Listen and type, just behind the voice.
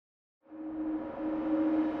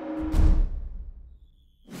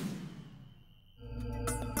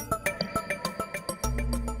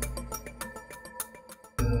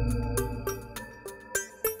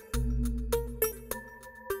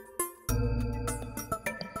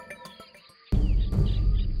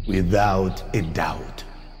without a doubt.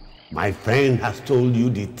 My friend has told you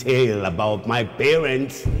the tale about my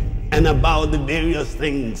parents and about the various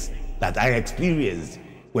things that I experienced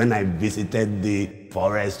when I visited the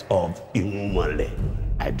forest of Imumale.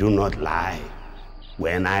 I do not lie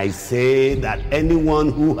when I say that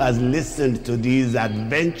anyone who has listened to these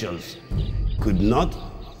adventures could not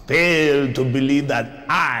fail to believe that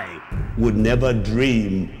I would never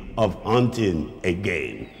dream of hunting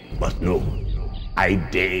again. But no, I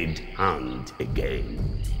did hunt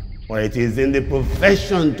again. For it is in the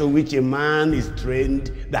profession to which a man is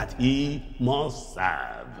trained that he must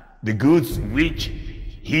serve. The goods which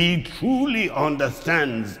he truly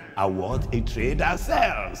understands are what a trader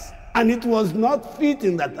sells. And it was not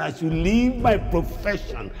fitting that I should leave my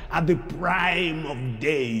profession at the prime of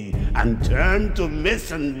day and turn to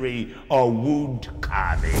masonry or wood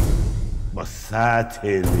carving. But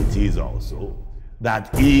certain it is also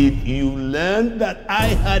that if you learned that I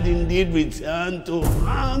had indeed returned to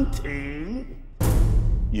hunting,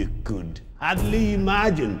 you could hardly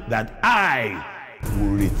imagine that I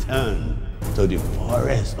would return to the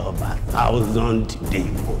forest of 1,000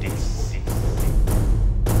 demons.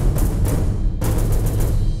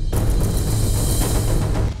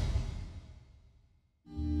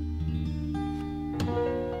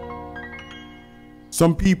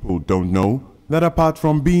 Some people don't know that apart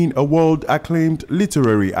from being a world-acclaimed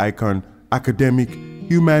literary icon, academic,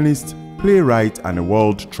 humanist, playwright, and a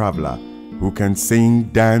world traveler who can sing,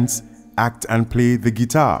 dance, act, and play the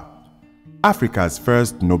guitar, Africa's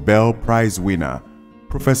first Nobel Prize winner,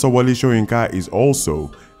 Professor Wole Soyinka is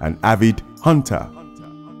also an avid hunter.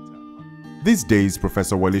 These days,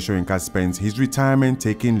 Professor Wole Soyinka spends his retirement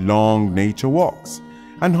taking long nature walks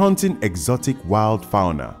and hunting exotic wild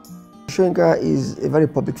fauna. Soyinka is a very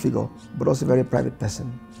public figure, but also a very private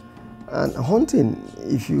person. And hunting,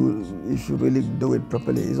 if you really do it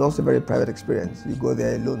properly, is also a very private experience. You go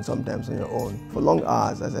there alone, sometimes on your own, for long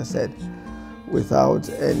hours, as I said, without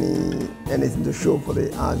anything to show for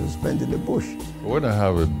the hours you spend in the bush. When I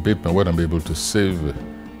have a bit, when I'm able to save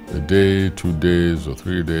a day, 2 days, or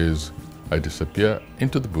 3 days, I disappear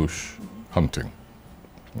into the bush hunting.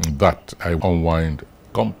 That I unwind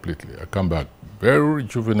completely. I come back very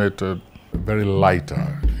rejuvenated, very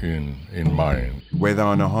lighter in mind. Whether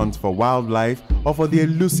on a hunt for wildlife or for the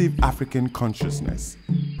elusive African consciousness,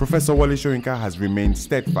 Professor Wole Soyinka has remained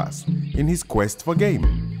steadfast in his quest for game.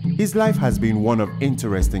 His life has been one of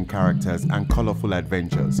interesting characters and colorful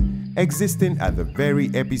adventures, existing at the very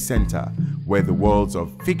epicenter where the worlds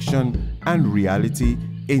of fiction and reality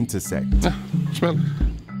intersect. Smell it.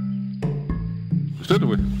 Straight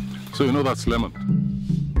away. So you know that's lemon.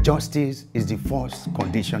 Justice is the first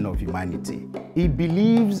condition of humanity. He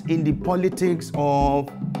believes in the politics of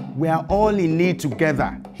we are all in it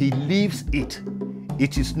together. He lives it.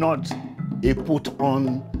 It is not a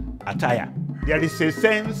put-on attire. There is a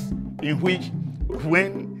sense in which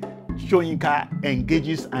when Soyinka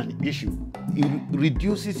engages an issue, he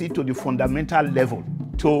reduces it to the fundamental level,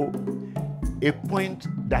 to a point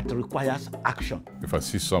that requires action. If I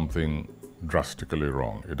see something drastically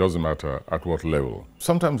wrong, it doesn't matter at what level.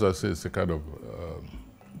 Sometimes I say it's a kind of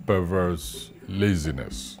perverse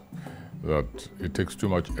laziness, that it takes too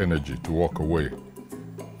much energy to walk away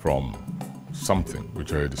from something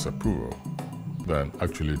which I disapprove of than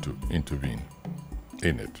actually to intervene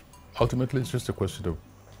in it. Ultimately, it's just a question of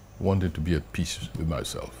wanting to be at peace with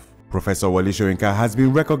myself. Professor Wole Soyinka has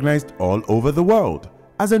been recognized all over the world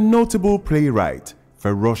as a notable playwright,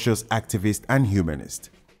 ferocious activist, and humanist.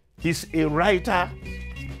 He's a writer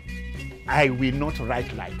I will not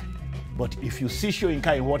write like. But if you see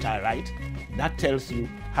Soyinka in what I write, that tells you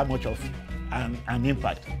how much of an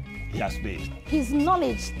impact he has made. His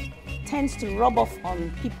knowledge tends to rub off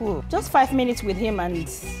on people. Just 5 minutes with him and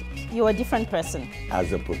you're a different person.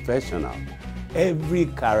 As a professional, every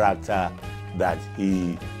character that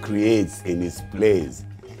he creates in his plays,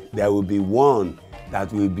 there will be one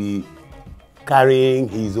that will be carrying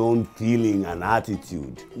his own feeling and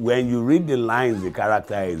attitude. When you read the lines the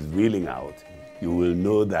character is reeling out, you will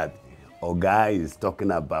know that Oga is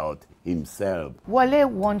talking about himself. Wole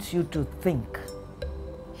wants you to think.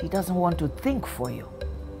 He doesn't want to think for you.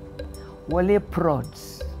 Wole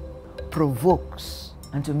prods, provokes,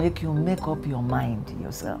 and to make you make up your mind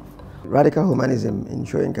yourself. Radical humanism in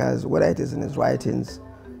Soyinka's, whether it is in his writings,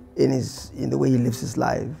 in the way he lives his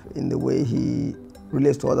life, in the way he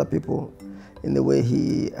relates to other people, in the way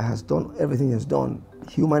he has done everything he has done,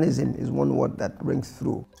 humanism is one word that rings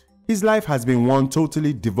through. His life has been one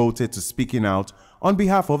totally devoted to speaking out on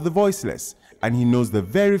behalf of the voiceless, and he knows the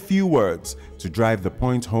very few words to drive the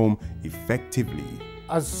point home effectively.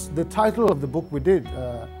 As the title of the book we did,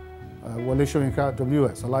 Wole Soyinka,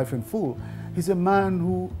 WS, A Life in Full, he's a man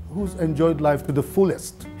who's enjoyed life to the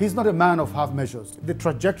fullest. He's not a man of half measures. The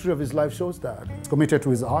trajectory of his life shows that. He's committed to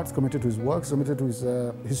his arts, committed to his works, committed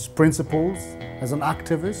to his principles as an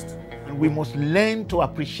activist. And we must learn to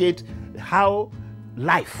appreciate how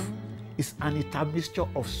life is an intermixture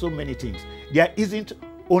of so many things. There isn't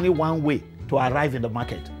only one way to arrive in the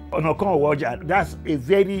market. That's a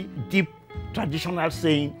very deep traditional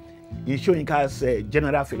saying in Soyinka's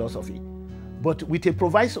general philosophy. But with a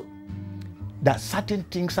proviso that certain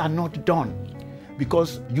things are not done,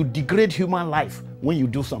 because you degrade human life when you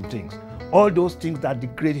do some things. All those things that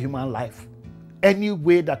degrade human life, any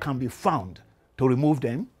way that can be found to remove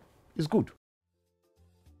them is good.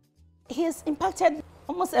 He has impacted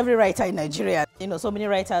almost every writer in Nigeria. So many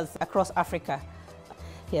writers across Africa.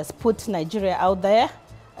 He has put Nigeria out there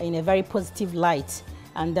in a very positive light.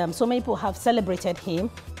 And so many people have celebrated him.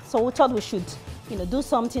 So we thought we should do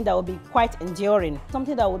something that would be quite enduring,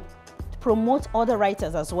 something that would promote other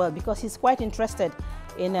writers as well, because he's quite interested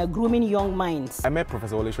in grooming young minds. I met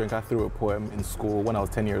Professor Wole Soyinka through a poem in school when I was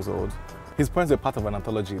 10 years old. His poems are part of an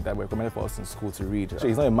anthology that were recommended for us in school to read.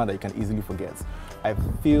 He's not a man that you can easily forget. I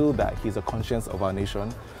feel that he's a conscience of our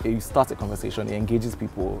nation. He starts a conversation, he engages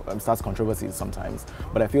people, starts controversies sometimes.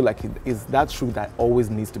 But I feel like it's that truth that always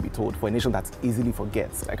needs to be told for a nation that easily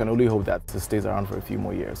forgets. I can only hope that he stays around for a few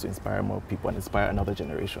more years to inspire more people and inspire another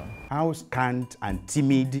generation. How scant and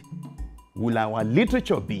timid will our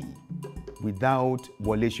literature be without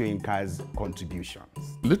Wole Soyinka's contributions?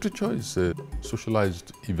 Literature is a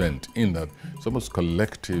socialized event in that it's almost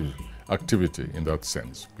collective activity in that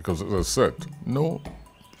sense. Because as I said, no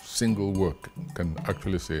single work can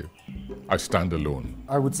actually say, I stand alone.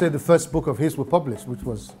 I would say the first book of his were published, which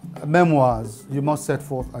was Memoirs, You Must Set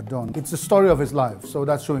Forth at Dawn. It's the story of his life, so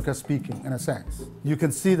that's Soyinka speaking in a sense. You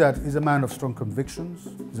can see that he's a man of strong convictions,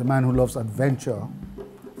 he's a man who loves adventure,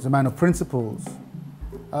 he's a man of principles.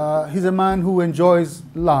 He's a man who enjoys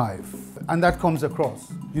life, and that comes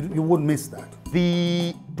across. You wouldn't miss that.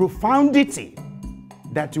 The profundity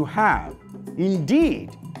that you have,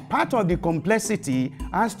 indeed, part of the complexity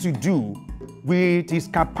has to do with his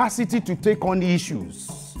capacity to take on issues.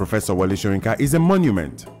 Professor Wole Soyinka is a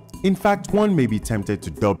monument. In fact, one may be tempted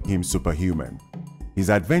to dub him superhuman. His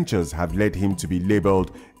adventures have led him to be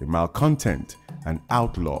labeled a malcontent, an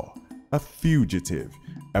outlaw, a fugitive,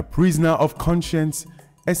 a prisoner of conscience,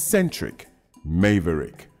 eccentric,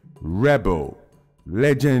 maverick, rebel,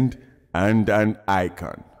 legend, and an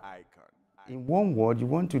icon. In one word, you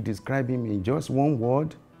want to describe him in just one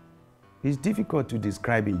word? It's difficult to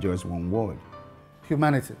describe in just one word.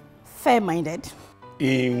 Humanity. Fair-minded.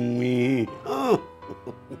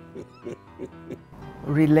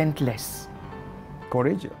 Relentless.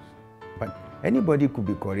 Courageous. But anybody could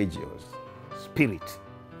be courageous. Spirit.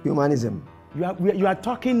 Humanism. You are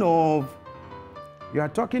talking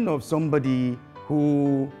of somebody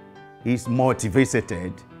who is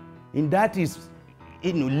motivated. In that is,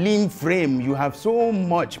 lean frame, you have so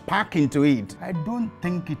much packed into it. I don't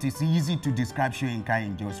think it is easy to describe Soyinka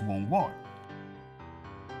in just one word.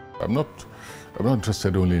 I'm not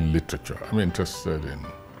interested only in literature. I'm interested in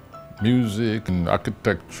music, in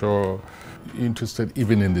architecture, interested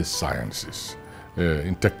even in the sciences,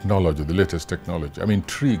 in technology, the latest technology. I'm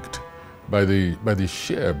intrigued by the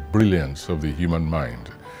sheer brilliance of the human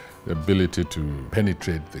mind, the ability to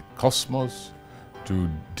penetrate the cosmos, to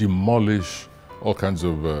demolish all kinds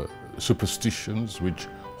of superstitions which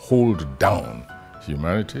hold down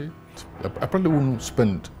humanity. I probably wouldn't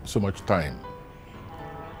spend so much time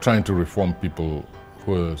trying to reform people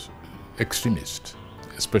who are extremists,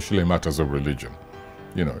 especially in matters of religion.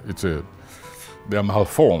 They are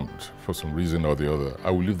malformed for some reason or the other.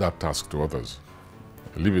 I will leave that task to others.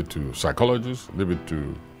 Leave it to psychologists, leave it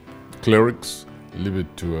to clerics, leave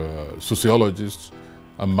it to sociologists,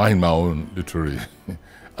 and mind my own literary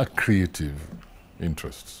and creative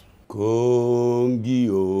interests.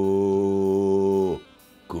 Kongi-o,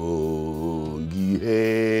 Kongi-he,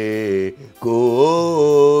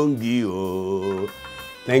 Kongi-o.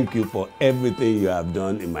 Thank you for everything you have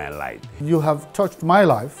done in my life. You have touched my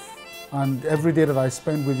life, and every day that I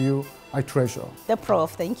spend with you, I treasure. The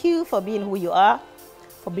Prof, thank you for being who you are,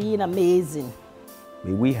 for being amazing.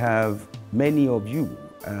 May we have many of you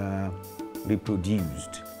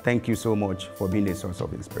reproduced. Thank you so much for being a source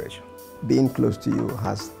of inspiration. Being close to you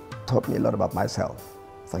has taught me a lot about myself.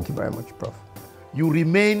 Thank you very much, Prof. You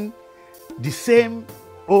remain the same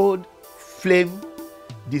old flame,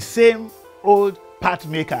 the same old path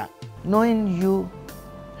maker. Knowing you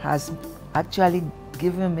has actually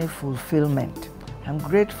given me fulfillment. I'm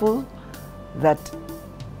grateful that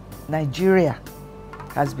Nigeria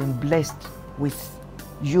has been blessed with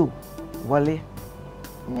you, Wole.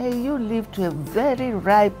 May you live to a very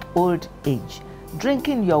ripe old age,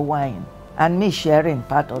 drinking your wine, and me sharing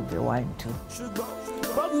part of the wine too.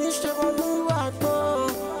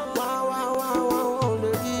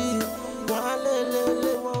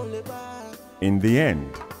 In the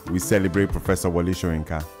end, we celebrate Professor Wole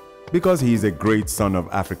Soyinka because he is a great son of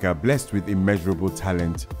Africa blessed with immeasurable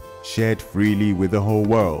talent shared freely with the whole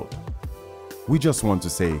world. We just want to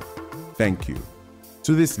say thank you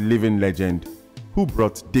to this living legend who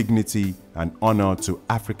brought dignity and honor to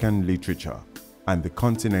African literature and the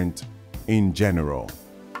continent in general.